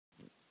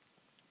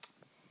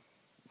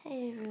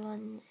Hey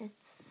everyone,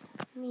 it's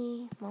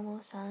me,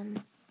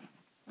 Momo-san.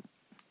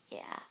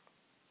 Yeah,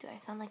 do I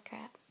sound like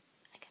crap?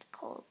 I got a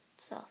cold,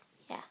 so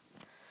yeah.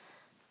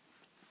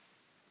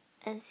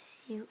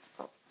 As you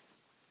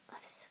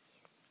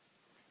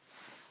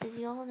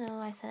all know,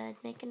 I said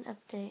I'd make an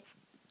update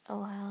a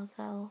while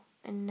ago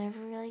and never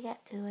really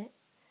got to it.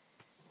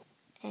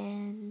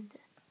 And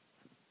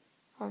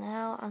well,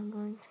 now I'm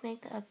going to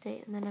make the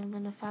update and then I'm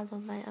going to follow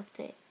my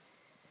update.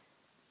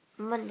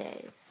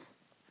 Mondays.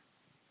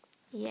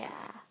 Yeah.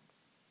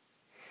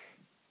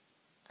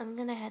 I'm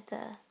gonna have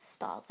to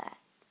stall that.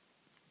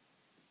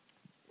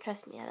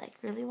 Trust me, I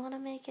really want to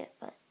make it,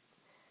 but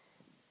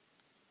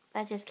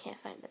I just can't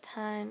find the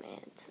time,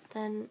 and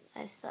then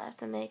I still have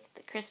to make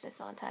the Christmas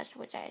montage,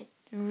 which I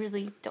don't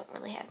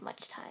really have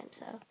much time,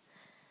 so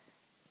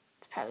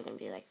it's probably gonna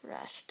be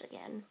rushed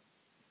again.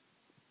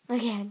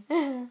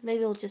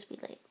 Maybe it'll just be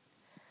late.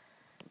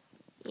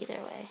 Either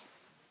way.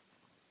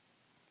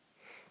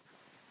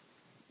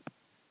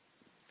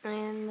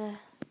 And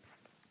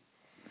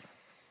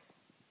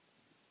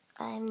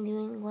I'm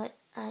doing what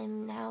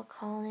I'm now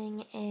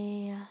calling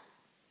a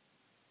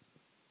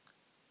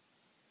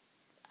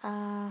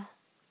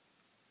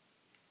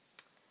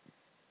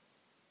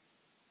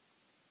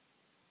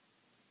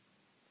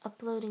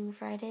uploading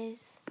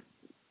Fridays.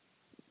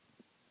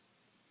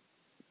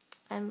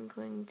 I'm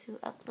going to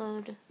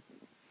upload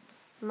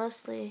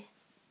mostly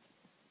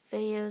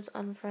videos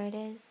on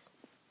Fridays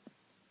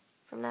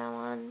from now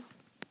on,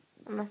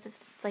 unless if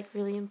it's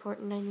really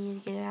important I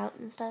need to get it out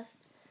and stuff,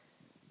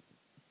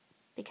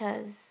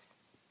 because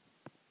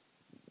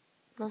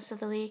most of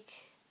the week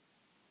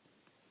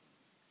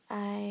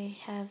I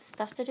have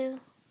stuff to do,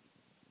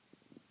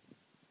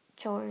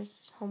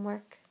 chores,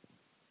 homework.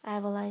 I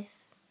have a life.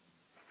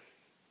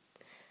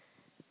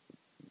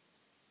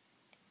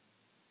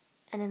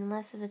 And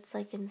unless if it's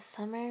in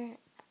summer,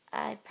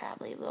 I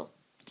probably will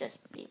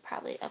just be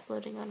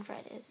uploading on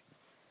Fridays.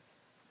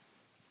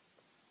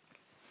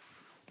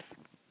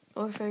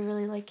 Or if I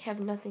really have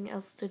nothing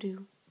else to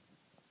do.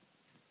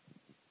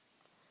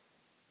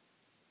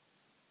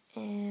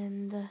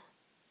 And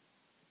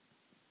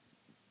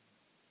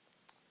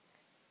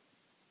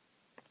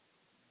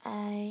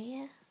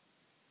I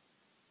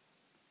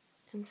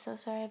am so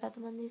sorry about the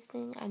Mondays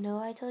thing. I know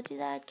I told you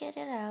that I'd get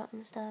it out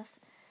and stuff,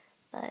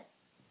 but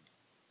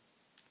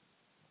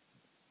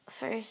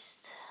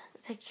first, the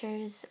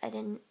pictures, I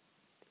didn't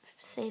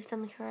save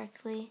them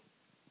correctly,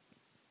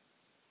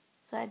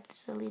 so I had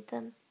to delete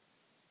them.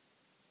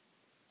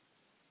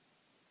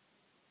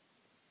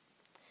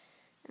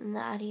 And the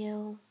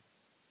audio,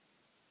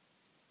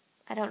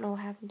 I don't know what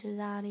happened to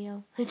the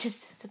audio. It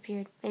just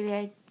disappeared. Maybe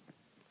I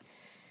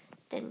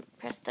didn't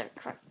press the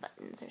correct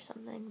buttons or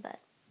something, but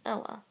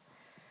oh well.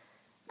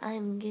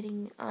 I'm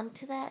getting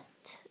onto that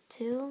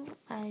too.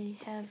 I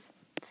have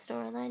the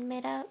storyline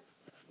made out.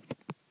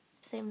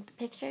 Same with the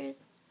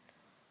pictures.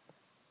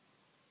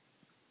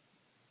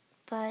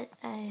 But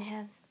I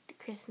have the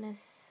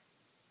Christmas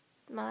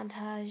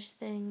montage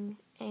thing,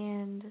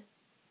 and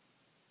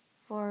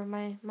for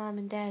my mom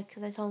and dad,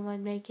 because I told them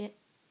I'd make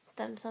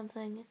them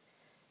something,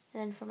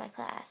 and then for my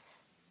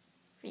class,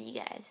 for you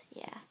guys,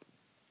 yeah.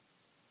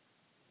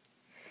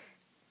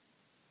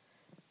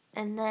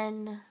 And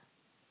then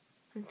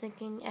I'm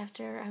thinking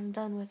after I'm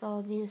done with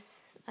all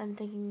this, I'm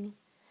thinking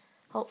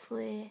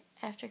hopefully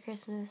after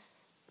Christmas,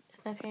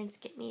 if my parents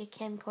get me a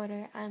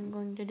camcorder, I'm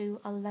going to do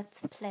a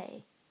Let's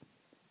Play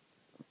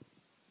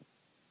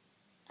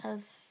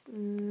of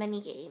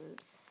many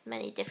games,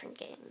 many different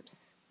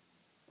games.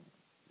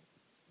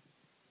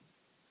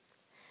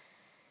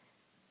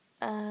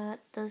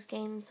 Those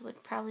games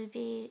would probably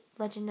be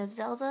Legend of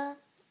Zelda.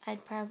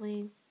 I'd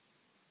probably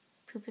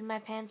poop in my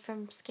pants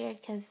from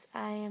scared because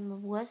I am a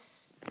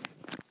wuss.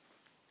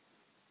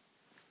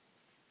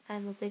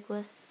 I'm a big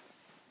wuss.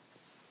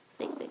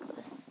 Big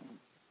wuss.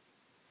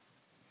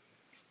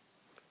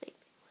 Big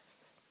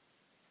wuss.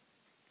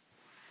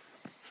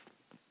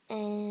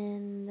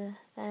 And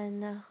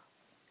then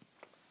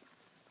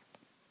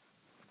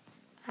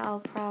I'll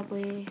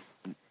probably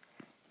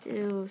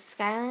do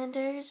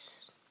Skylanders.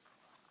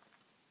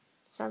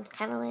 Sounds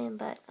kind of lame,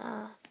 but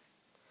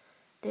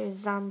there's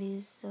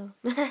zombies, so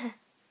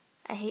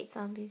I hate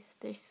zombies.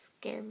 They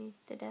scare me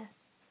to death.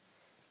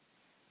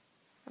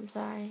 I'm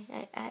sorry.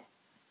 I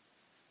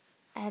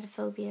had a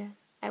phobia.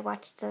 I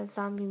watched a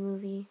zombie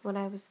movie when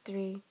I was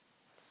 3.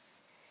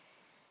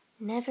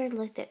 Never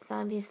looked at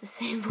zombies the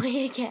same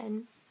way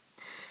again.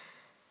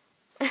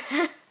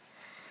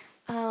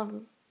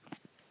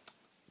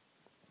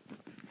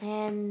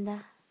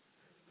 And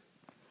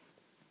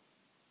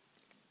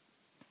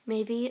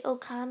maybe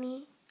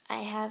Okami. I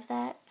have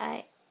that.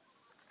 I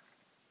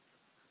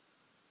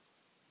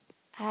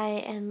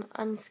am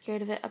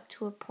unscared of it up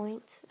to a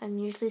point. I'm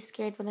usually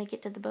scared when I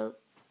get to the boat,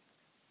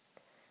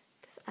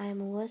 because I am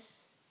a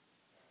wuss.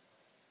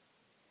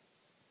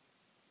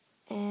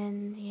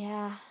 And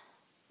yeah,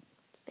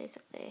 that's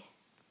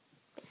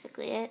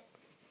basically it.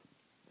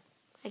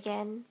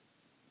 Again,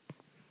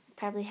 I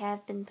probably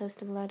have been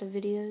posting a lot of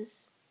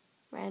videos,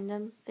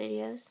 random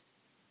videos.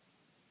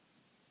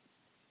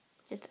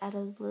 just out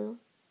of the blue.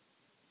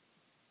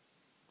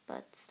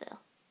 But still,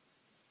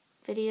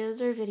 videos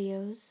are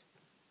videos,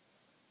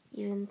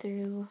 even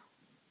through,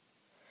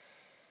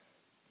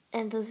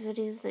 and those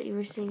videos that you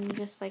were seeing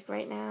just like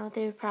right now,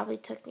 they probably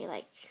took me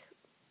like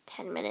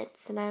 10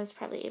 minutes, and I was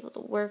probably able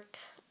to work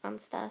on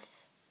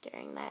stuff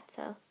during that,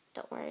 so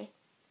don't worry.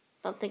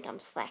 Don't think I'm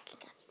slacking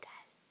on you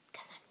guys,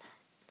 because I'm not.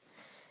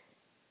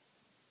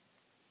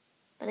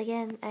 But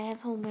again, I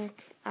have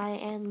homework. I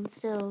am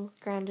still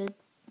grounded.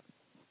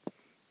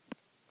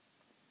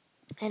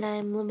 And I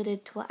am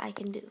limited to what I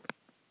can do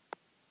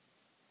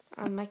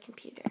on my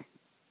computer.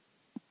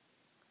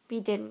 We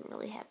didn't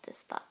really have this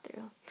thought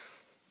through.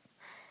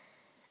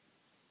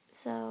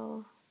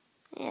 So,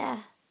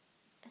 yeah,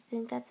 I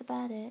think that's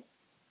about it.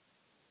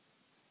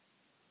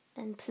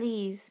 And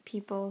please,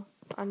 people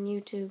on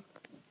YouTube,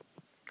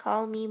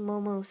 call me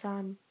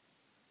Momo-san.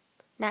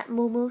 Not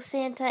Momo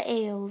Santa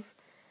Ales.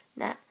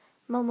 Not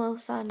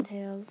Momo-san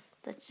Tales.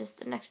 That's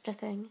just an extra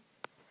thing.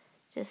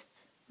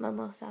 Just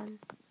Momo-san,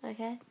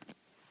 okay?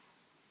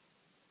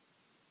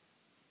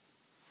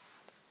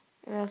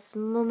 Or else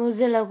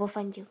Momozilla will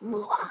find you.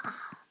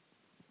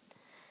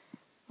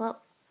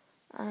 Well,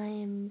 I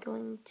am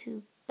going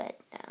to bed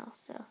now,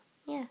 so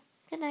yeah,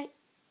 good night.